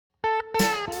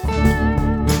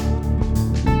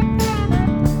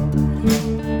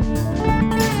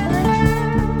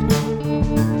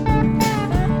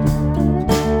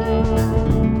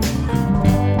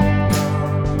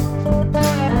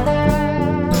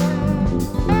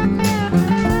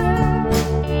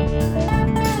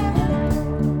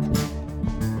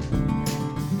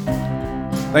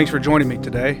Thanks for joining me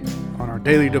today on our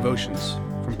daily devotions.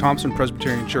 From Thompson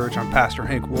Presbyterian Church, I'm Pastor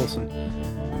Hank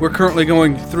Wilson. We're currently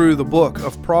going through the book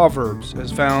of Proverbs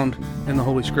as found in the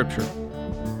Holy Scripture.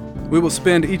 We will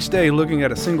spend each day looking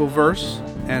at a single verse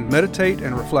and meditate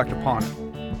and reflect upon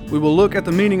it. We will look at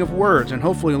the meaning of words and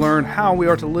hopefully learn how we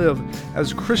are to live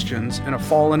as Christians in a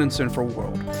fallen and sinful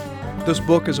world. This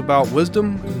book is about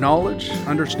wisdom, knowledge,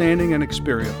 understanding, and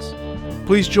experience.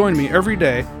 Please join me every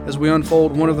day as we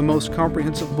unfold one of the most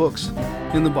comprehensive books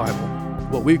in the Bible,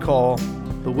 what we call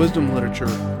the wisdom literature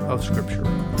of Scripture,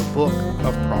 the book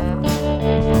of Proverbs.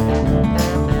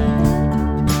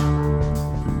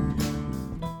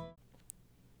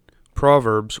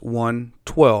 Proverbs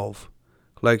 1:12.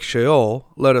 Like Sheol,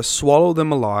 let us swallow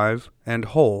them alive and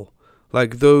whole,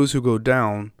 like those who go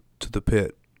down to the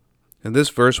pit. In this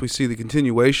verse, we see the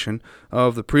continuation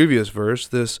of the previous verse,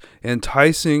 this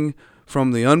enticing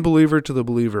from the unbeliever to the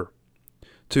believer,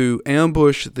 to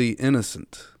ambush the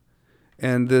innocent.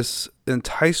 And this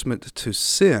enticement to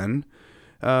sin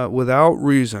without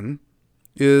reason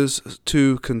is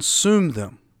to consume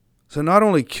them. So not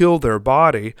only kill their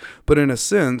body, but in a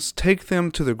sense, take them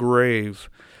to the grave,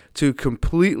 to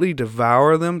completely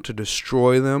devour them, to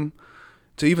destroy them,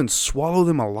 to even swallow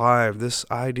them alive. This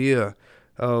idea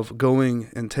of going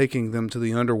and taking them to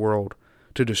the underworld,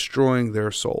 to destroying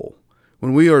their soul.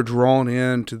 When we are drawn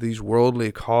into these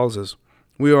worldly causes,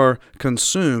 we are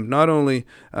consumed, not only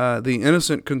the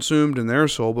innocent consumed in their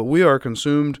soul, but we are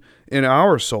consumed in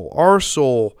our soul. Our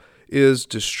soul is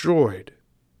destroyed.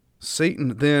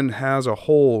 Satan then has a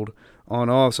hold on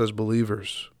us as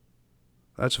believers.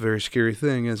 That's a very scary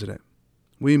thing, isn't it?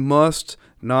 We must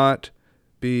not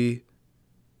be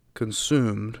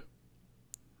consumed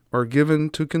or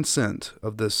given to consent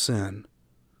of this sin.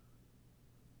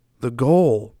 The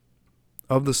goal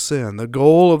of the sin, the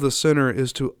goal of the sinner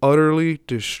is to utterly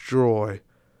destroy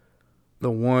the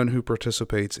one who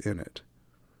participates in it.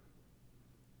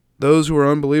 Those who are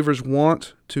unbelievers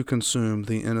want to consume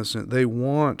the innocent. They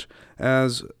want,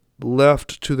 as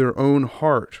left to their own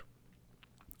heart,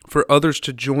 for others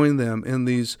to join them in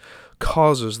these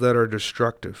causes that are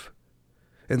destructive.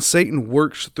 And Satan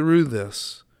works through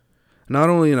this, not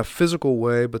only in a physical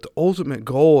way, but the ultimate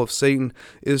goal of Satan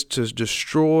is to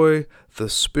destroy the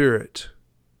spirit.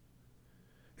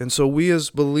 And so we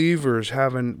as believers,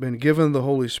 having been given the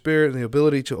Holy Spirit and the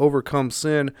ability to overcome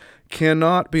sin,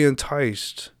 cannot be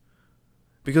enticed.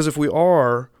 Because if we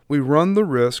are, we run the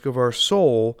risk of our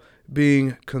soul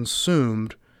being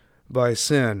consumed by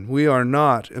sin. We are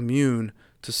not immune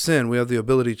to sin. We have the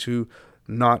ability to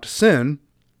not sin,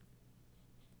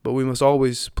 but we must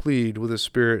always plead with the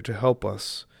Spirit to help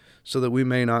us so that we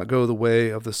may not go the way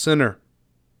of the sinner.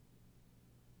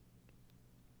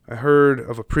 I heard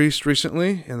of a priest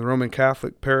recently in the Roman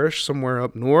Catholic parish somewhere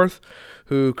up north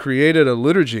who created a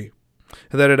liturgy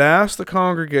that had asked the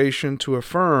congregation to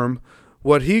affirm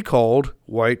what he called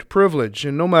white privilege.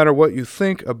 And no matter what you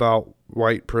think about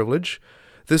white privilege,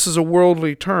 this is a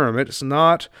worldly term. It's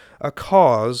not a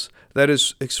cause that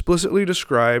is explicitly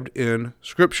described in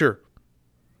Scripture.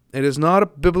 It is not a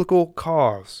biblical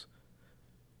cause.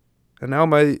 And now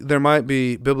there might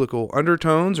be biblical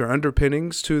undertones or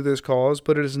underpinnings to this cause,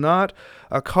 but it is not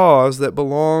a cause that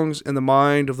belongs in the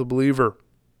mind of the believer.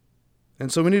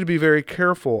 And so we need to be very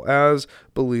careful as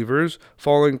believers,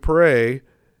 falling prey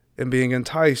and being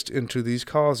enticed into these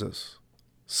causes.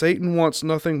 Satan wants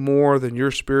nothing more than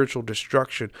your spiritual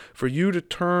destruction, for you to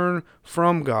turn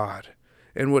from God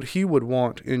and what he would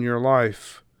want in your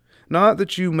life. Not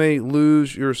that you may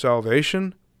lose your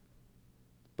salvation,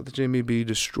 but that you may be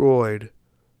destroyed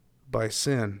by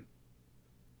sin.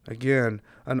 Again,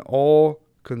 an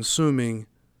all-consuming,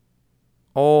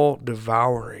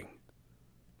 all-devouring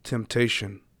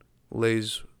temptation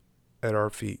lays at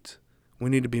our feet. We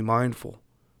need to be mindful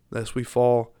lest we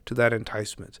fall to that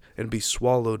enticement and be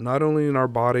swallowed not only in our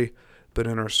body, but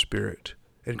in our spirit,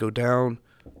 and go down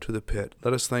to the pit.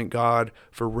 Let us thank God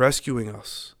for rescuing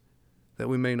us, that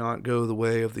we may not go the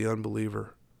way of the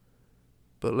unbeliever.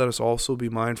 But let us also be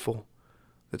mindful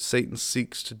that Satan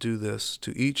seeks to do this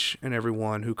to each and every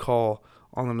one who call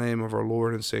on the name of our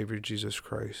Lord and Savior Jesus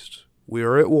Christ. We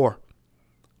are at war.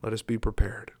 Let us be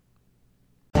prepared.